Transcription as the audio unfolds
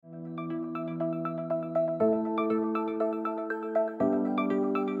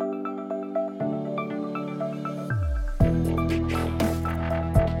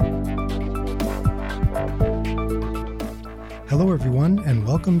Hello, everyone, and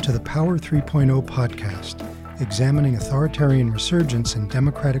welcome to the Power 3.0 podcast, examining authoritarian resurgence and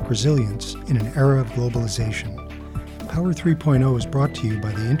democratic resilience in an era of globalization. Power 3.0 is brought to you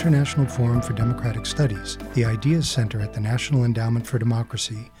by the International Forum for Democratic Studies, the Ideas Center at the National Endowment for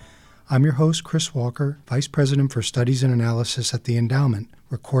Democracy. I'm your host, Chris Walker, Vice President for Studies and Analysis at the Endowment,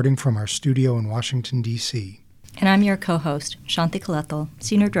 recording from our studio in Washington, D.C. And I'm your co-host, Shanti Kalethal,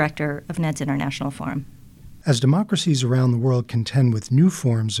 Senior Director of NED's International Forum. As democracies around the world contend with new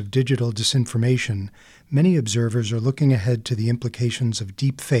forms of digital disinformation, many observers are looking ahead to the implications of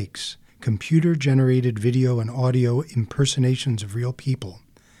deep fakes, computer-generated video and audio impersonations of real people.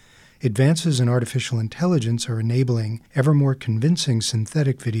 Advances in artificial intelligence are enabling ever more convincing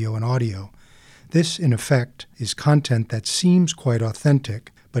synthetic video and audio. This, in effect, is content that seems quite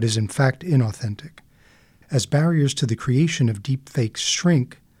authentic, but is in fact inauthentic. As barriers to the creation of deep fakes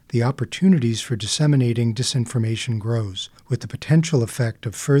shrink, the opportunities for disseminating disinformation grows, with the potential effect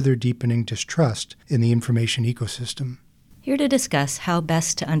of further deepening distrust in the information ecosystem. Here to discuss how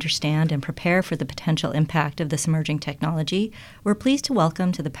best to understand and prepare for the potential impact of this emerging technology, we're pleased to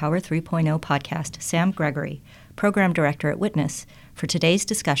welcome to the Power 3.0 podcast Sam Gregory, Program Director at Witness, for today's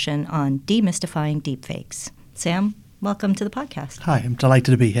discussion on demystifying deepfakes. Sam, welcome to the podcast. Hi, I'm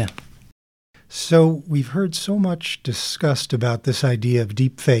delighted to be here. So we've heard so much discussed about this idea of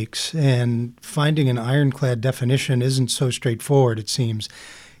deep fakes, and finding an ironclad definition isn't so straightforward, it seems.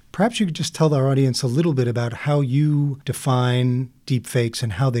 Perhaps you could just tell our audience a little bit about how you define deep fakes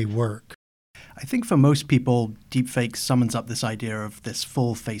and how they work. I think for most people, deepfakes summons up this idea of this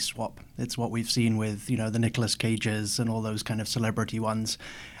full face swap. It's what we've seen with, the Nicolas Cages and all those kind of celebrity ones.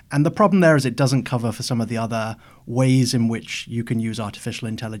 And the problem there is it doesn't cover for some of the other ways in which you can use artificial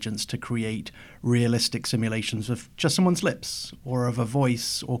intelligence to create realistic simulations of just someone's lips or of a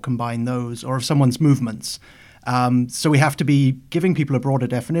voice or combine those or of someone's movements. So we have to be giving people a broader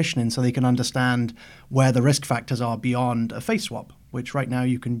definition so they can understand where the risk factors are beyond a face swap, which right now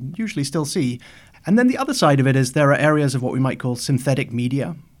you can usually still see. And then the other side of it is there are areas of what we might call synthetic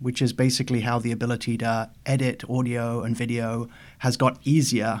media, which is basically how the ability to edit audio and video has got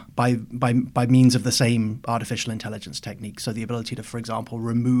easier by means of the same artificial intelligence technique. So the ability to, for example,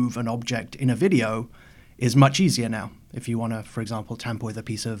 remove an object in a video is much easier now if you want to, for example, tamper with a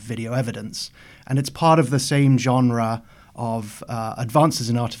piece of video evidence. And it's part of the same genre of advances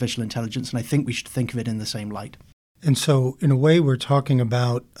in artificial intelligence, and I think we should think of it in the same light. And so, in a way, we're talking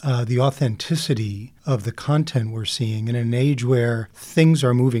about the authenticity of the content we're seeing in an age where things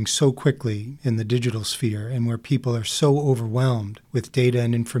are moving so quickly in the digital sphere and where people are so overwhelmed with data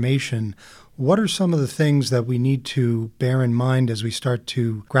and information. What are some of the things that we need to bear in mind as we start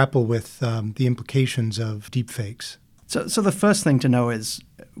to grapple with the implications of deepfakes? So the first thing to know is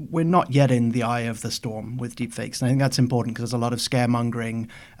we're not yet in the eye of the storm with deepfakes. And I think that's important because there's a lot of scaremongering.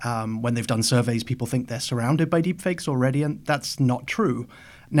 When they've done surveys, people think they're surrounded by deepfakes already, and that's not true.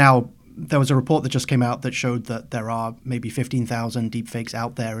 Now, there was a report that just came out that showed that there are maybe 15,000 deepfakes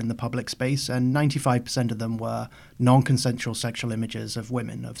out there in the public space, and 95% of them were non-consensual sexual images of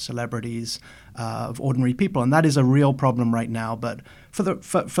women, of celebrities, of ordinary people. And that is a real problem right now. But for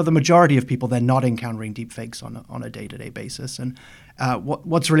the majority of people, they're not encountering deepfakes on a day-to-day basis. And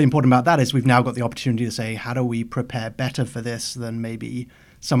what's really important about that is we've now got the opportunity to say, how do we prepare better for this than maybe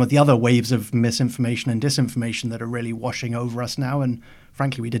some of the other waves of misinformation and disinformation that are really washing over us now, and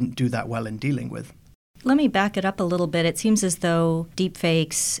frankly, we didn't do that well in dealing with. Let me back it up a little bit. It seems as though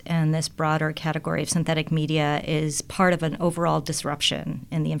deepfakes and this broader category of synthetic media is part of an overall disruption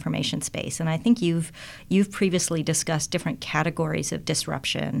in the information space. And I think you've previously discussed different categories of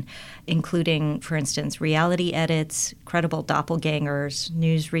disruption, including, for instance, reality edits, credible doppelgangers,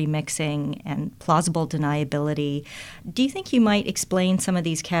 news remixing, and plausible deniability. Do you think you might explain some of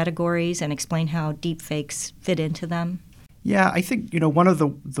these categories and explain how deepfakes fit into them? Yeah, I think, one of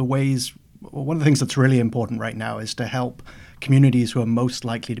one of the things that's really important right now is to help communities who are most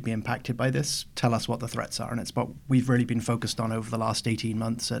likely to be impacted by this tell us what the threats are. And it's what we've really been focused on over the last 18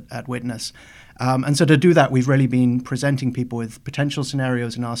 months at Witness. And so to do that, we've really been presenting people with potential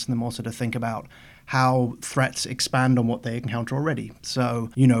scenarios and asking them also to think about how threats expand on what they encounter already. So,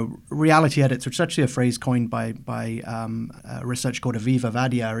 reality edits, which is actually a phrase coined by a researcher called Aviva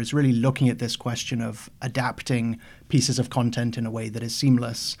Vadia, is really looking at this question of adapting pieces of content in a way that is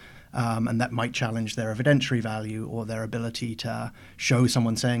seamless. And that might challenge their evidentiary value or their ability to show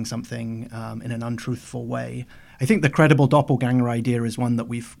someone saying something in an untruthful way. I think the credible doppelganger idea is one that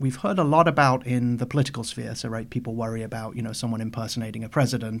we've heard a lot about in the political sphere. So, right, people worry about, someone impersonating a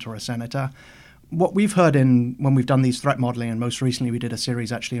president or a senator. what we've heard when we've done these threat modeling, and most recently we did a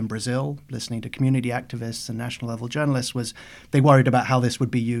series actually in Brazil, listening to community activists and national level journalists, was they worried about how this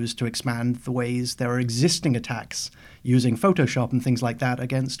would be used to expand the ways there are existing attacks using Photoshop and things like that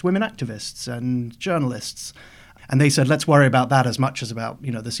against women activists and journalists. And they said, let's worry about that as much as about,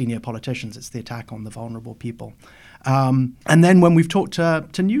 the senior politicians. It's the attack on the vulnerable people. And then when we've talked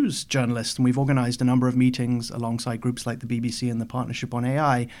to news journalists, and we've organized a number of meetings alongside groups like the BBC and the Partnership on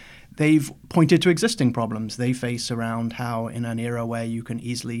AI, they've pointed to existing problems they face around how in an era where you can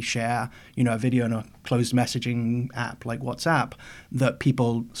easily share, a video in a closed messaging app like WhatsApp, that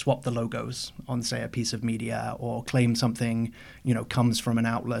people swap the logos on, say, a piece of media or claim something, comes from an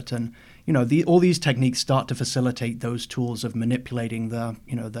outlet. And, all these techniques start to facilitate those tools of manipulating the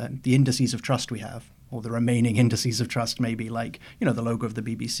indices of trust we have, or the remaining indices of trust, maybe like, the logo of the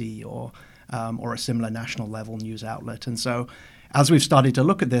BBC or a similar national level news outlet. And so as we've started to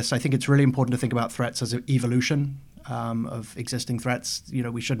look at this, I think it's really important to think about threats as an evolution of existing threats.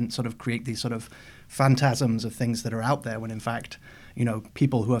 We shouldn't sort of create these sort of phantasms of things that are out there when in fact,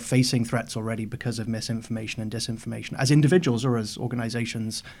 people who are facing threats already because of misinformation and disinformation as individuals or as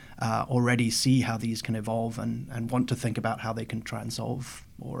organizations already see how these can evolve and want to think about how they can try and solve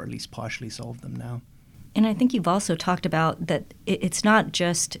or at least partially solve them now. And I think you've also talked about that it's not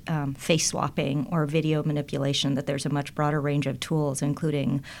just face swapping or video manipulation, that there's a much broader range of tools,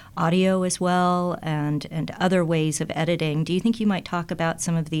 including audio as well and other ways of editing. Do you think you might talk about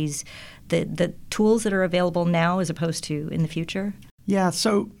some of these, the tools that are available now as opposed to in the future? Yeah,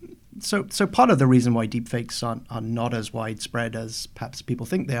 so part of the reason why deepfakes are not as widespread as perhaps people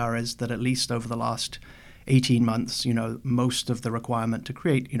think they are is that at least over the last 18 months, most of the requirement to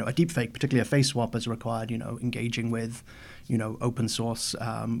create, a deepfake, particularly a face swap, is required, engaging with, open source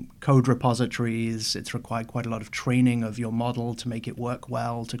code repositories. It's required quite a lot of training of your model to make it work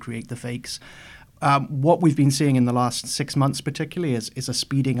well, to create the fakes. What we've been seeing in the last 6 months particularly is a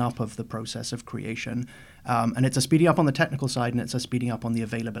speeding up of the process of creation. And it's a speeding up on the technical side, and it's a speeding up on the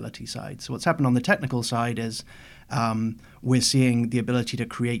availability side. So what's happened on the technical side is we're seeing the ability to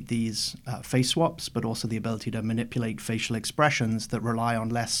create these face swaps, but also the ability to manipulate facial expressions that rely on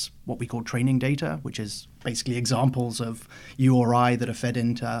less what we call training data, which is basically examples of you or I that are fed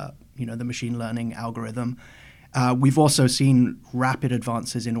into the machine learning algorithm. We've also seen rapid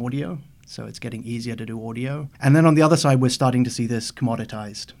advances in audio. So it's getting easier to do audio. And then on the other side, we're starting to see this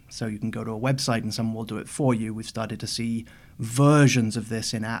commoditized. So you can go to a website and someone will do it for you. We've started to see versions of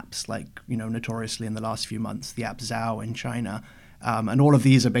this in apps like, notoriously in the last few months, the app Zao in China. And all of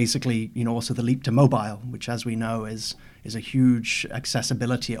these are basically, also the leap to mobile, which as we know is a huge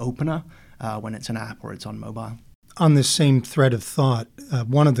accessibility opener when it's an app or it's on mobile. On this same thread of thought,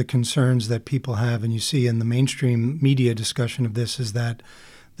 one of the concerns that people have, and you see in the mainstream media discussion of this, is that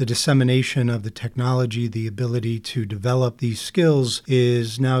the dissemination of the technology, the ability to develop these skills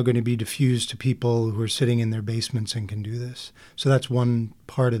is now going to be diffused to people who are sitting in their basements and can do this. So that's one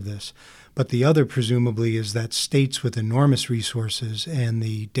part of this. But the other, presumably, is that states with enormous resources and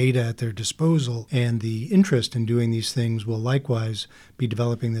the data at their disposal and the interest in doing these things will likewise be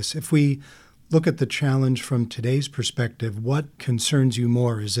developing this. If we look at the challenge from today's perspective, what concerns you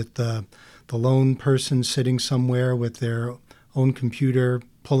more? Is it the lone person sitting somewhere with their own computer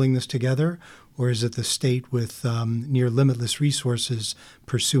pulling this together, or is it the state with near limitless resources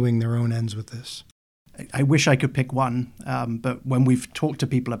pursuing their own ends with this? I wish I could pick one, but when we've talked to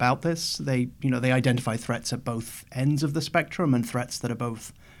people about this, they identify threats at both ends of the spectrum and threats that are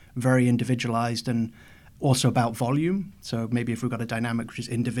both very individualized and also about volume. So maybe if we've got a dynamic which is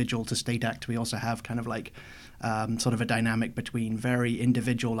individual to state act, we also have kind of like sort of a dynamic between very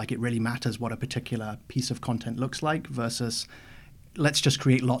individual, like it really matters what a particular piece of content looks like, versus let's just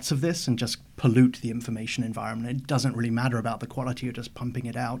create lots of this and just pollute the information environment. It doesn't really matter about the quality, you're just pumping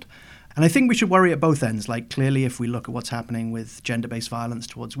it out. And I think we should worry at both ends. Like clearly, if we look at what's happening with gender-based violence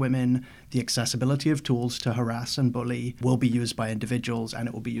towards women, the accessibility of tools to harass and bully will be used by individuals and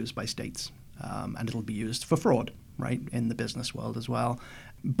it will be used by states. And it'll be used for fraud, right, in the business world as well.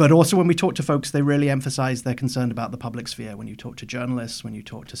 But also when we talk to folks, they really emphasize they're concerned about the public sphere. When you talk to journalists, when you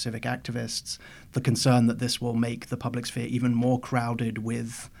talk to civic activists, the concern that this will make the public sphere even more crowded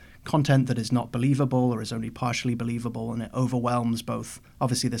with content that is not believable or is only partially believable, and it overwhelms both,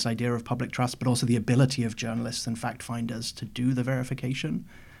 obviously, this idea of public trust, but also the ability of journalists and fact finders to do the verification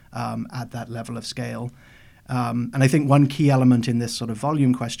at that level of scale. And I think one key element in this sort of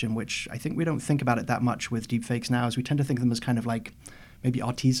volume question, which I think we don't think about it that much with deepfakes now, is we tend to think of them as kind of like maybe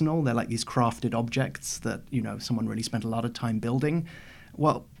artisanal. They're like these crafted objects that, someone really spent a lot of time building.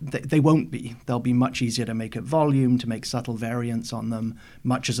 Well, they won't be. They'll be much easier to make at volume, to make subtle variants on them,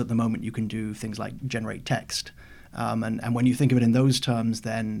 much as at the moment you can do things like generate text. And when you think of it in those terms,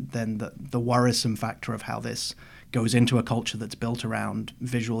 then the worrisome factor of how this goes into a culture that's built around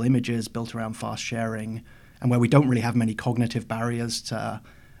visual images, built around fast sharing, and where we don't really have many cognitive barriers to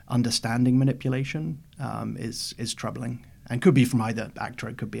understanding manipulation is troubling. And could be from either actor.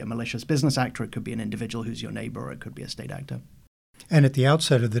 It could be a malicious business actor, it could be an individual who's your neighbor, or it could be a state actor. And at the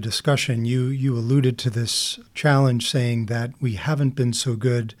outset of the discussion, you alluded to this challenge, saying that we haven't been so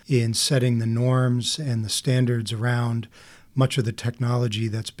good in setting the norms and the standards around much of the technology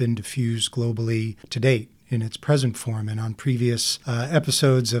that's been diffused globally to date in its present form. And on previous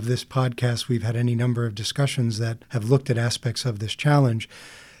episodes of this podcast, we've had any number of discussions that have looked at aspects of this challenge.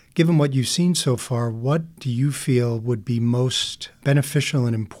 Given what you've seen so far, what do you feel would be most beneficial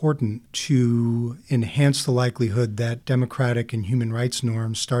and important to enhance the likelihood that democratic and human rights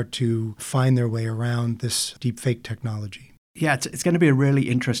norms start to find their way around this deepfake technology? Yeah, it's going to be a really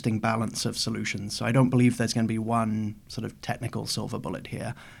interesting balance of solutions. So I don't believe there's going to be one sort of technical silver bullet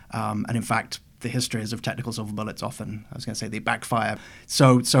here. And in fact, the history is of technical silver bullets often, I was going to say, they backfire.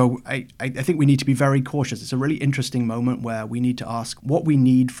 So I think we need to be very cautious. It's a really interesting moment where we need to ask what we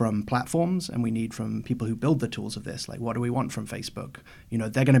need from platforms, and we need from people who build the tools of this. Like, what do we want from Facebook?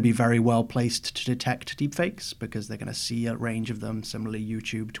 They're going to be very well placed to detect deepfakes because they're going to see a range of them, similarly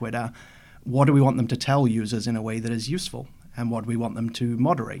YouTube, Twitter. What do we want them to tell users in a way that is useful? And what do we want them to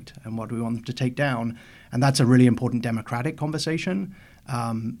moderate? And what do we want them to take down? And that's a really important democratic conversation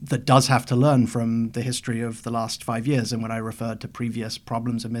that does have to learn from the history of the last 5 years. And when I referred to previous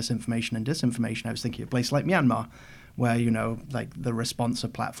problems of misinformation and disinformation, I was thinking of a place like Myanmar, where, the response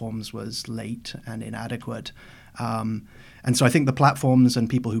of platforms was late and inadequate. And so I think the platforms and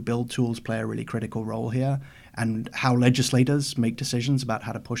people who build tools play a really critical role here. And how legislators make decisions about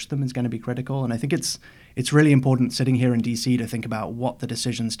how to push them is going to be critical. And I think it's really important sitting here in DC to think about what the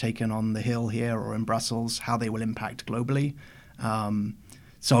decisions taken on the Hill here or in Brussels, how they will impact globally.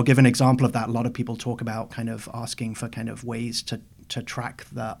 So I'll give an example of that. A lot of people talk about kind of asking for kind of ways to track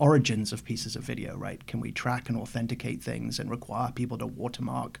the origins of pieces of video, right? Can we track and authenticate things and require people to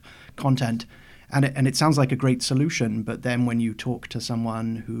watermark content? And it sounds like a great solution, but then when you talk to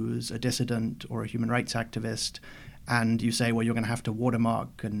someone who's a dissident or a human rights activist, and you say, well, you're going to have to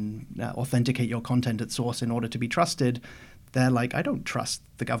watermark and authenticate your content at source in order to be trusted, they're like, I don't trust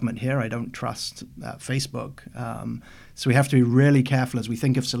the government here. I don't trust Facebook. So we have to be really careful as we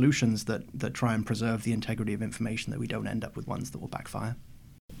think of solutions that try and preserve the integrity of information, that we don't end up with ones that will backfire.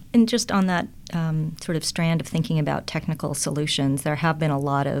 And just on that sort of strand of thinking about technical solutions, there have been a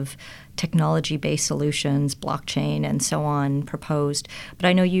lot of technology-based solutions, blockchain and so on, proposed. But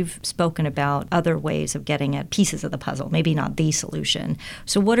I know you've spoken about other ways of getting at pieces of the puzzle, maybe not the solution.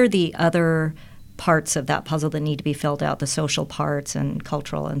 So what are the other parts of that puzzle that need to be filled out, the social parts and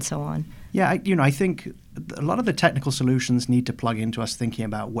cultural and so on? Yeah, I think a lot of the technical solutions need to plug into us thinking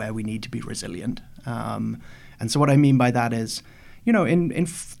about where we need to be resilient. And so what I mean by that is, in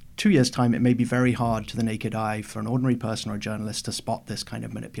 2 years' time, it may be very hard to the naked eye for an ordinary person or a journalist to spot this kind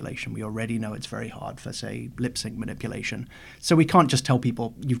of manipulation. We already know it's very hard for, say, lip sync manipulation. So we can't just tell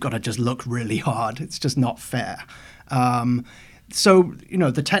people, you've got to just look really hard. It's just not fair. So,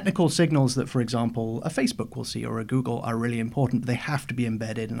 the technical signals that, for example, a Facebook will see or a Google are really important, but they have to be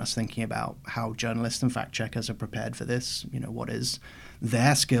embedded in us thinking about how journalists and fact checkers are prepared for this. What is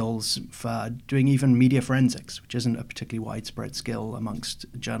their skills for doing even media forensics, which isn't a particularly widespread skill amongst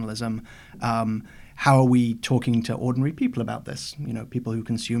journalism. How are we talking to ordinary people about this, people who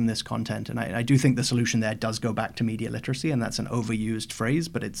consume this content? And I do think the solution there does go back to media literacy, and that's an overused phrase,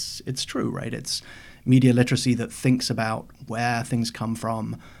 but it's true, right? It's media literacy that thinks about where things come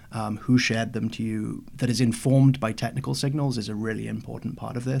from, who shared them to you, that is informed by technical signals is a really important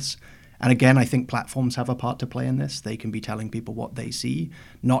part of this. And again, I think platforms have a part to play in this. They can be telling people what they see,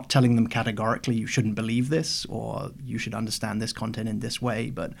 not telling them categorically, you shouldn't believe this, or you should understand this content in this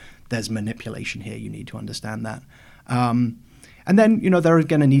way, but there's manipulation here, you need to understand that. And then, there are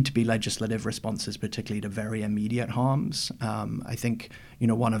going to need to be legislative responses, particularly to very immediate harms. I think,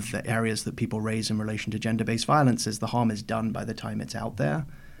 one of the areas that people raise in relation to gender-based violence is the harm is done by the time it's out there.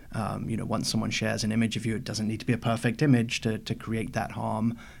 Once someone shares an image of you, it doesn't need to be a perfect image to create that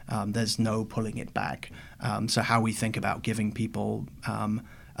harm. There's no pulling it back. So how we think about giving people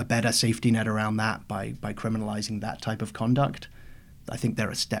a better safety net around that by criminalizing that type of conduct, I think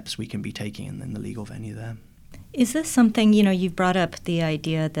there are steps we can be taking in the legal venue there. Is this something, you've brought up the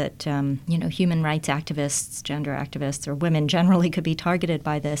idea that, human rights activists, gender activists, or women generally could be targeted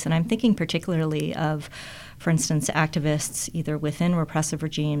by this. And I'm thinking particularly of, for instance, activists either within repressive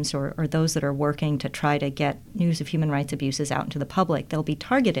regimes or those that are working to try to get news of human rights abuses out into the public. They'll be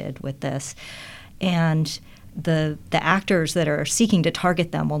targeted with this. And the actors that are seeking to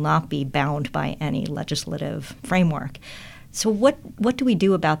target them will not be bound by any legislative framework. So what do we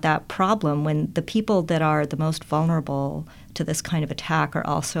do about that problem when the people that are the most vulnerable to this kind of attack are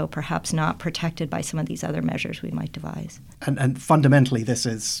also perhaps not protected by some of these other measures we might devise? And fundamentally, this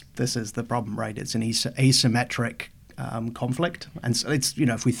is the problem, right? It's an asymmetric conflict. And so it's,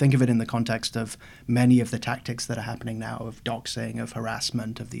 if we think of it in the context of many of the tactics that are happening now, of doxing, of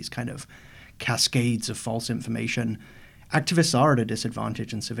harassment, of these kind of cascades of false information, activists are at a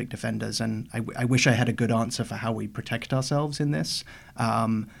disadvantage and civic defenders, and I wish I had a good answer for how we protect ourselves in this.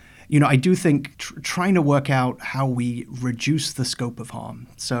 I do think trying to work out how we reduce the scope of harm.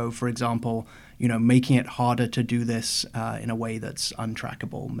 So, for example, making it harder to do this in a way that's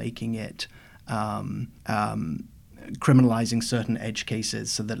untrackable, making it criminalizing certain edge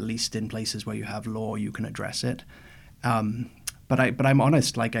cases so that at least in places where you have law, you can address it. But I'm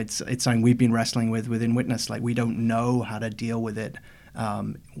honest, it's something we've been wrestling with within Witness. We don't know how to deal with it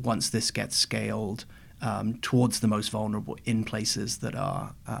once this gets scaled towards the most vulnerable in places that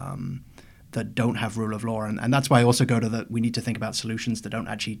are that don't have rule of law. And that's why I also go to we need to think about solutions that don't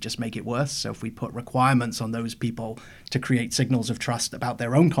actually just make it worse. So if we put requirements on those people to create signals of trust about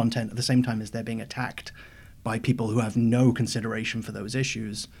their own content at the same time as they're being attacked by people who have no consideration for those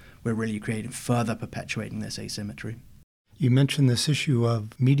issues, we're really further perpetuating this asymmetry. You mentioned this issue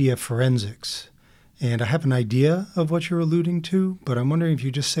of media forensics, and I have an idea of what you're alluding to, but I'm wondering if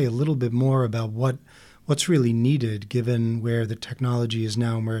you just say a little bit more about what's really needed, given where the technology is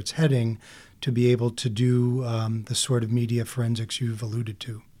now and where it's heading, to be able to do the sort of media forensics you've alluded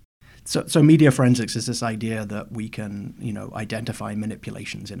to. So media forensics is this idea that we can, identify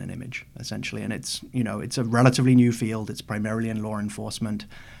manipulations in an image, essentially, and it's a relatively new field. It's primarily in law enforcement.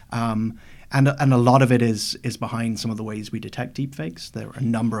 And a lot of it is behind some of the ways we detect deepfakes. There are a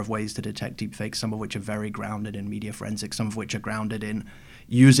number of ways to detect deepfakes, some of which are very grounded in media forensics, some of which are grounded in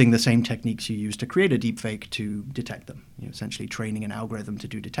using the same techniques you use to create a deepfake to detect them. Essentially training an algorithm to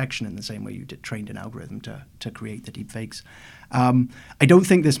do detection in the same way you trained an algorithm to create the deepfakes. I don't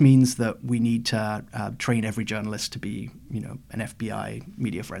think this means that we need to train every journalist to be, an FBI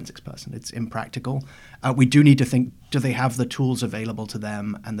media forensics person. It's impractical. We do need to think, do they have the tools available to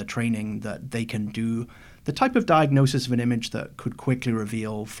them and the training that they can do the type of diagnosis of an image that could quickly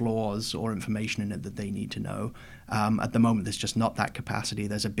reveal flaws or information in it that they need to know. At the moment, there's just not that capacity.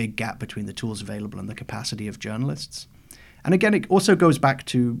 There's a big gap between the tools available and the capacity of journalists. And again, it also goes back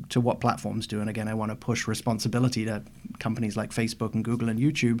to what platforms do. And again, I want to push responsibility to companies like Facebook and Google and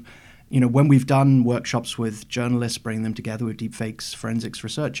YouTube. When we've done workshops with journalists, bringing them together with deepfakes forensics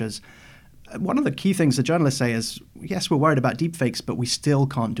researchers, one of the key things the journalists say is, yes, we're worried about deepfakes, but we still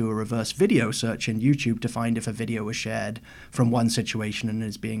can't do a reverse video search in YouTube to find if a video was shared from one situation and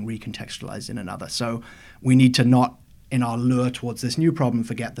is being recontextualized in another. So we need to not, in our lure towards this new problem,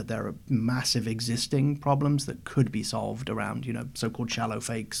 forget that there are massive existing problems that could be solved around, so-called shallow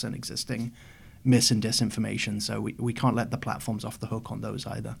fakes and existing mis and disinformation. So we can't let the platforms off the hook on those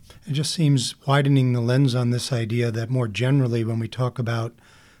either. It just seems widening the lens on this idea that more generally when we talk about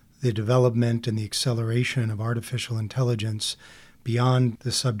the development and the acceleration of artificial intelligence beyond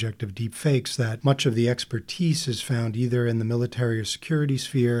the subject of deep fakes, that much of the expertise is found either in the military or security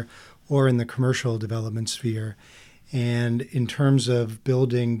sphere or in the commercial development sphere. And in terms of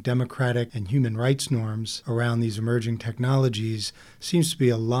building democratic and human rights norms around these emerging technologies, seems to be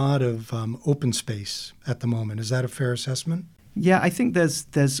a lot of open space at the moment. Is that a fair assessment? Yeah, I think there's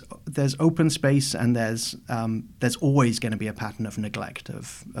open space, and there's always going to be a pattern of neglect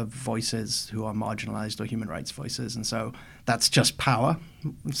of voices who are marginalized or human rights voices, and so that's just power.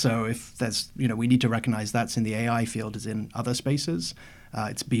 So if there's we need to recognize that's in the AI field as in other spaces.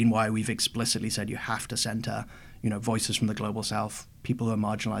 It's been why we've explicitly said you have to center voices from the global south, people who are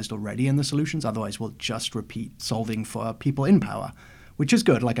marginalized already in the solutions. Otherwise, we'll just repeat solving for people in power, which is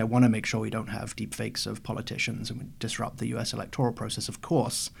good. I want to make sure we don't have deep fakes of politicians and disrupt the U.S. electoral process, of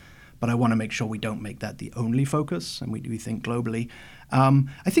course. But I want to make sure we don't make that the only focus, and we think globally.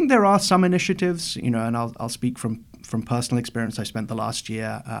 I think there are some initiatives, and I'll speak from personal experience. I spent the last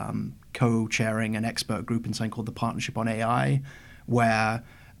year co-chairing an expert group in something called the Partnership on AI, where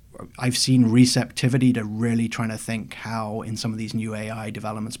I've seen receptivity to really trying to think how in some of these new AI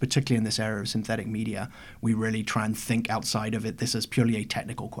developments, particularly in this area of synthetic media, we really try and think outside of it. This is purely a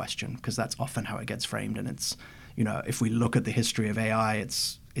technical question, because that's often how it gets framed. And it's, if we look at the history of AI,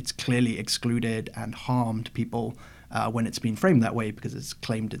 it's clearly excluded and harmed people when it's been framed that way, because it's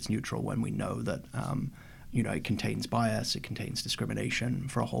claimed it's neutral when we know that it contains bias, it contains discrimination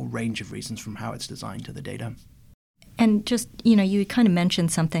for a whole range of reasons, from how it's designed to the data. And just, you kind of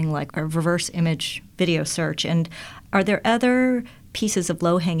mentioned something like a reverse image video search. And are there other pieces of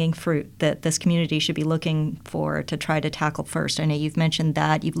low-hanging fruit that this community should be looking for to try to tackle first? I know you've mentioned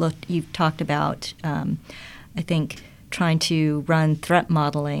that. You've talked about, I think, trying to run threat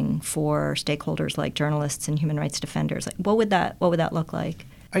modeling for stakeholders like journalists and human rights defenders. What would that look like?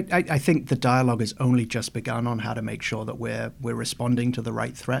 I think the dialogue has only just begun on how to make sure that we're responding to the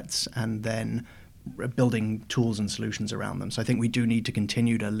right threats and then building tools and solutions around them. So I think we do need to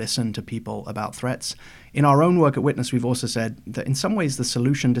continue to listen to people about threats. In our own work at Witness, we've also said that in some ways the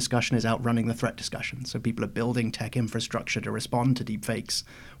solution discussion is outrunning the threat discussion. So people are building tech infrastructure to respond to deepfakes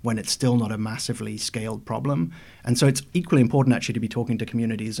when it's still not a massively scaled problem. And so it's equally important actually to be talking to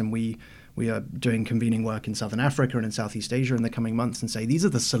communities, and we are doing convening work in Southern Africa and in Southeast Asia in the coming months and say, these are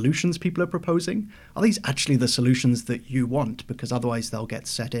the solutions people are proposing. Are these actually the solutions that you want? Because otherwise they'll get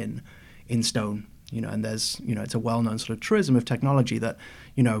set in stone. And there's, it's a well-known sort of truism of technology that,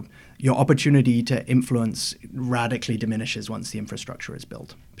 your opportunity to influence radically diminishes once the infrastructure is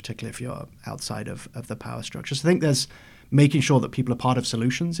built, particularly if you're outside of the power structure. So I think there's making sure that people are part of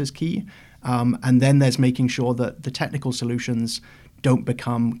solutions is key. And then there's making sure that the technical solutions don't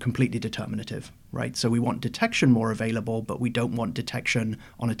become completely determinative, right? So we want detection more available, but we don't want detection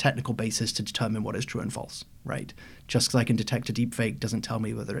on a technical basis to determine what is true and false, right? Just because I can detect a deepfake doesn't tell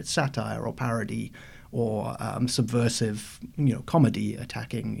me whether it's satire or parody or subversive, comedy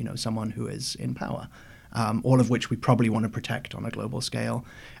attacking, someone who is in power. All of which we probably want to protect on a global scale.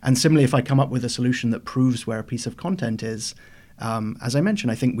 And similarly, if I come up with a solution that proves where a piece of content is, as I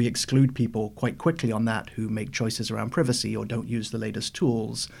mentioned, I think we exclude people quite quickly on that who make choices around privacy or don't use the latest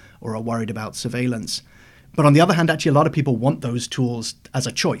tools or are worried about surveillance. But on the other hand, actually, a lot of people want those tools as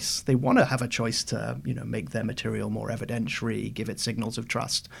a choice. They want to have a choice to, make their material more evidentiary, give it signals of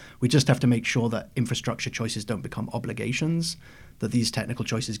trust. We just have to make sure that infrastructure choices don't become obligations, that these technical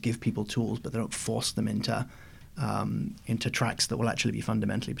choices give people tools, but they don't force them into tracks that will actually be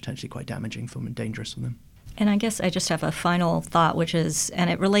fundamentally potentially quite damaging for them and dangerous for them. And I guess I just have a final thought, which is, and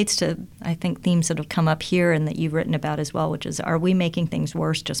it relates to, I think, themes that have come up here and that you've written about as well, which is, are we making things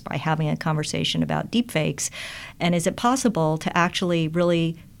worse just by having a conversation about deepfakes? And is it possible to actually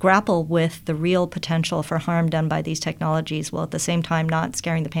really grapple with the real potential for harm done by these technologies while at the same time not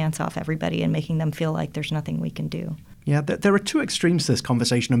scaring the pants off everybody and making them feel like there's nothing we can do? Yeah, there are two extremes to this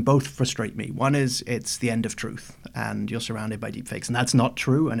conversation, and both frustrate me. One is it's the end of truth, and you're surrounded by deepfakes, and that's not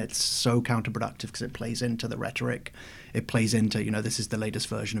true, and it's so counterproductive because it plays into the rhetoric. It plays into, this is the latest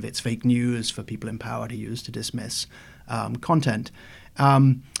version of it's fake news for people in power to use to dismiss content.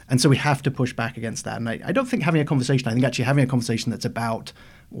 And so we have to push back against that. And I don't think having a conversation, I think actually having a conversation that's about,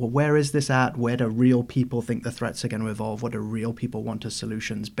 well, where is this at? Where do real people think the threats are going to evolve? What do real people want as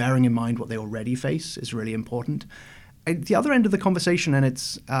solutions? Bearing in mind what they already face is really important. The other end of the conversation, and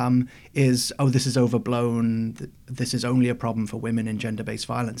it's this is overblown, this is only a problem for women in gender-based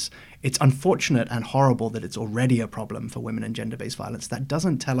violence. It's unfortunate and horrible that it's already a problem for women in gender-based violence. That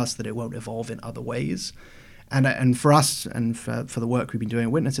doesn't tell us that it won't evolve in other ways. And for us and for the work we've been doing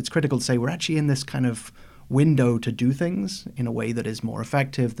at Witness, it's critical to say we're actually in this kind of window to do things in a way that is more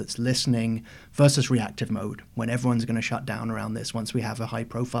effective, that's listening, versus reactive mode, when everyone's going to shut down around this once we have a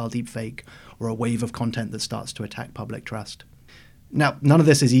high-profile deepfake or a wave of content that starts to attack public trust. Now, none of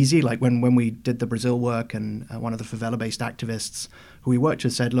this is easy. Like when we did the Brazil work, and one of the favela-based activists who we worked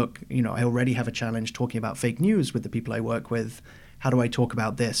with said, look, I already have a challenge talking about fake news with the people I work with. How do I talk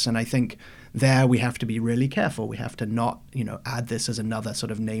about this? And I think there we have to be really careful. We have to not, add this as another sort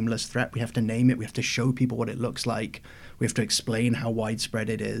of nameless threat. We have to name it. We have to show people what it looks like. We have to explain how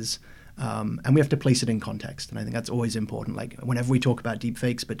widespread it is. And we have to place it in context. And I think that's always important. Like whenever we talk about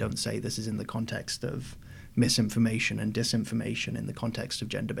deepfakes, but don't say this is in the context of misinformation and disinformation, in the context of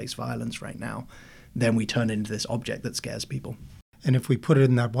gender-based violence right now, then we turn into this object that scares people. And if we put it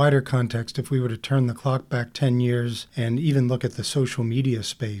in that wider context, if we were to turn the clock back 10 years and even look at the social media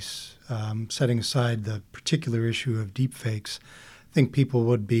space, setting aside the particular issue of deepfakes, I think people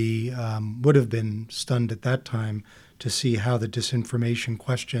would have been stunned at that time to see how the disinformation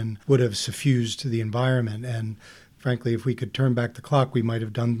question would have suffused the environment. And frankly, if we could turn back the clock, we might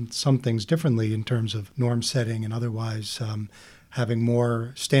have done some things differently in terms of norm setting and otherwise. having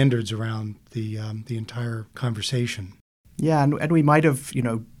more standards around the entire conversation. Yeah, and we might have,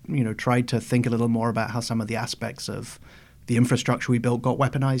 tried to think a little more about how some of the aspects of the infrastructure we built got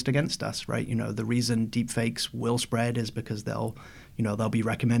weaponized against us, right? The reason deepfakes will spread is because they'll be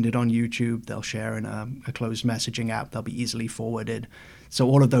recommended on YouTube, they'll share in a closed messaging app, they'll be easily forwarded. So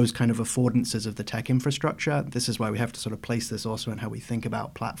all of those kind of affordances of the tech infrastructure, this is why we have to sort of place this also in how we think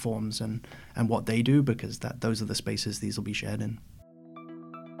about platforms and what they do, because those are the spaces these will be shared in.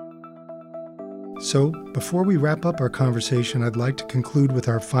 So, before we wrap up our conversation, I'd like to conclude with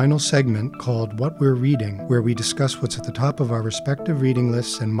our final segment called What We're Reading, where we discuss what's at the top of our respective reading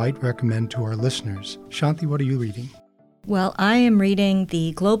lists and might recommend to our listeners. Shanti, what are you reading? Well, I am reading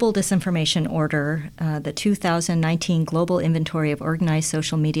the Global Disinformation Order, the 2019 Global Inventory of Organized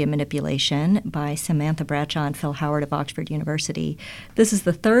Social Media Manipulation by Samantha Bradshaw and Phil Howard of Oxford University. This is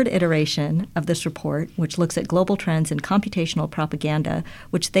the third iteration of this report, which looks at global trends in computational propaganda,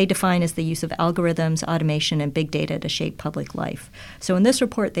 which they define as the use of algorithms, automation, and big data to shape public life. So in this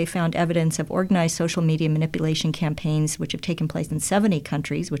report, they found evidence of organized social media manipulation campaigns which have taken place in 70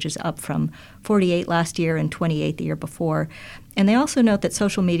 countries, which is up from 48 last year and 28 the year before. And they also note that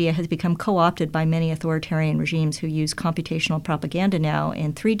social media has become co-opted by many authoritarian regimes who use computational propaganda now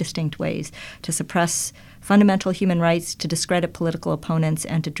in three distinct ways: to suppress fundamental human rights, to discredit political opponents,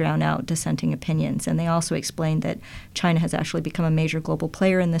 and to drown out dissenting opinions. And they also explained that China has actually become a major global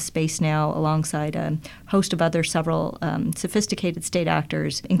player in this space now, alongside a host of other several sophisticated state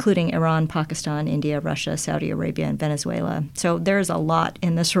actors, including Iran, Pakistan, India, Russia, Saudi Arabia, and Venezuela. So there's a lot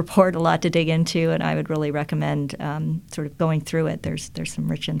in this report, a lot to dig into, and I would really recommend sort of going through it. There's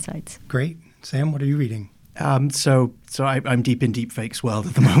some rich insights. Great. Sam, what are you reading? So I'm deep in deepfakes world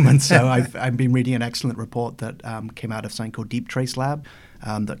at the moment. So I've been reading an excellent report that came out of something called Deep Trace Lab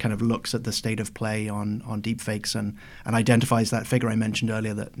that kind of looks at the state of play on deepfakes and identifies that figure I mentioned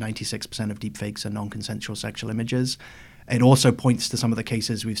earlier, that 96% of deepfakes are non-consensual sexual images. It also points to some of the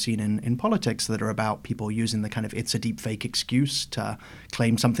cases we've seen in politics that are about people using the kind of it's a deepfake excuse to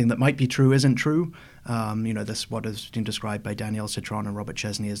claim something that might be true isn't true. This what has been described by Danielle Citron and Robert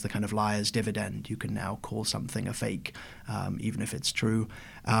Chesney as the kind of liar's dividend. You can now call something a fake, even if it's true.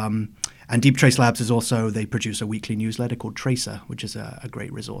 And Deep Trace Labs is also, they produce a weekly newsletter called Tracer, which is a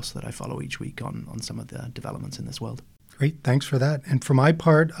great resource that I follow each week on some of the developments in this world. Great, thanks for that. And for my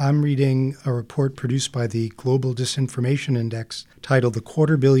part, I'm reading a report produced by the Global Disinformation Index titled The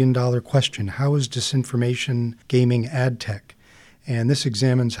 $250 Billion Question: How is Disinformation Gaming Ad Tech? And this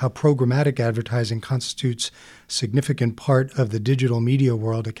examines how programmatic advertising constitutes a significant part of the digital media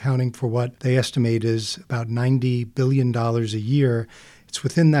world, accounting for what they estimate is about $90 billion a year. It's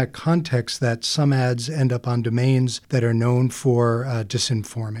within that context that some ads end up on domains that are known for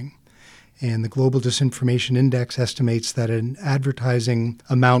disinforming. And the Global Disinformation Index estimates that an advertising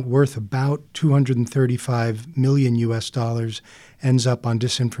amount worth about $235 million US ends up on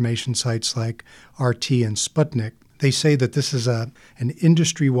disinformation sites like RT and Sputnik. They say that this is an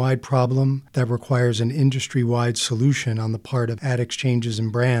industry-wide problem that requires an industry-wide solution on the part of ad exchanges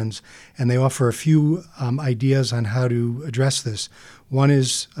and brands, and they offer a few ideas on how to address this. One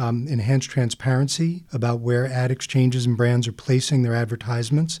is enhanced transparency about where ad exchanges and brands are placing their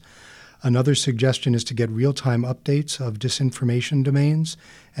advertisements. Another suggestion is to get real-time updates of disinformation domains,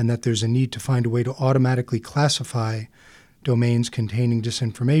 and that there's a need to find a way to automatically classify domains containing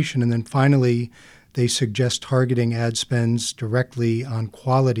disinformation. And then finally, they suggest targeting ad spends directly on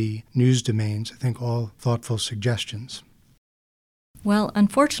quality news domains. I think all thoughtful suggestions. Well,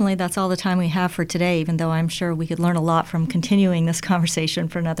 unfortunately, that's all the time we have for today, even though I'm sure we could learn a lot from continuing this conversation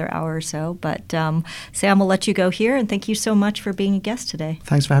for another hour or so. But Sam, will let you go here, and thank you so much for being a guest today.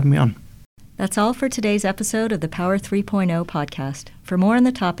 Thanks for having me on. That's all for today's episode of the Power 3.0 podcast. For more on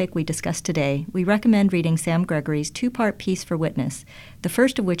the topic we discussed today, we recommend reading Sam Gregory's two-part piece for Witness, the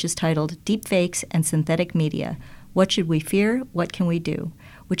first of which is titled Deepfakes and Synthetic Media: What Should We Fear? What Can We Do?,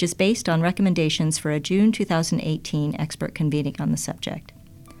 which is based on recommendations for a June 2018 expert convening on the subject.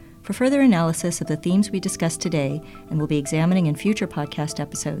 For further analysis of the themes we discussed today and will be examining in future podcast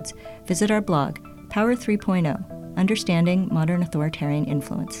episodes, visit our blog, Power 3.0, Understanding Modern Authoritarian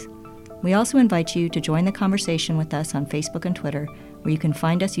Influence. We also invite you to join the conversation with us on Facebook and Twitter, where you can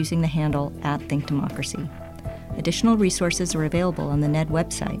find us using the handle @ThinkDemocracy. Additional resources are available on the NED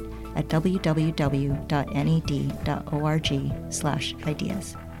website at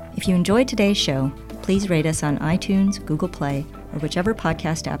www.ned.org/ideas. If you enjoyed today's show, please rate us on iTunes, Google Play, or whichever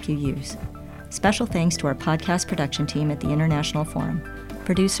podcast app you use. Special thanks to our podcast production team at the International Forum,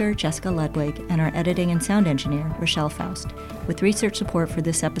 producer Jessica Ludwig, and our editing and sound engineer, Rochelle Faust, with research support for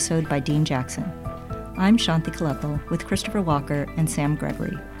this episode by Dean Jackson. I'm Shanti Kalepal with Christopher Walker and Sam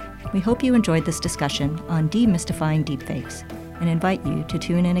Gregory. We hope you enjoyed this discussion on demystifying deepfakes and invite you to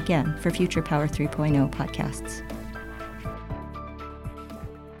tune in again for future Power 3.0 podcasts.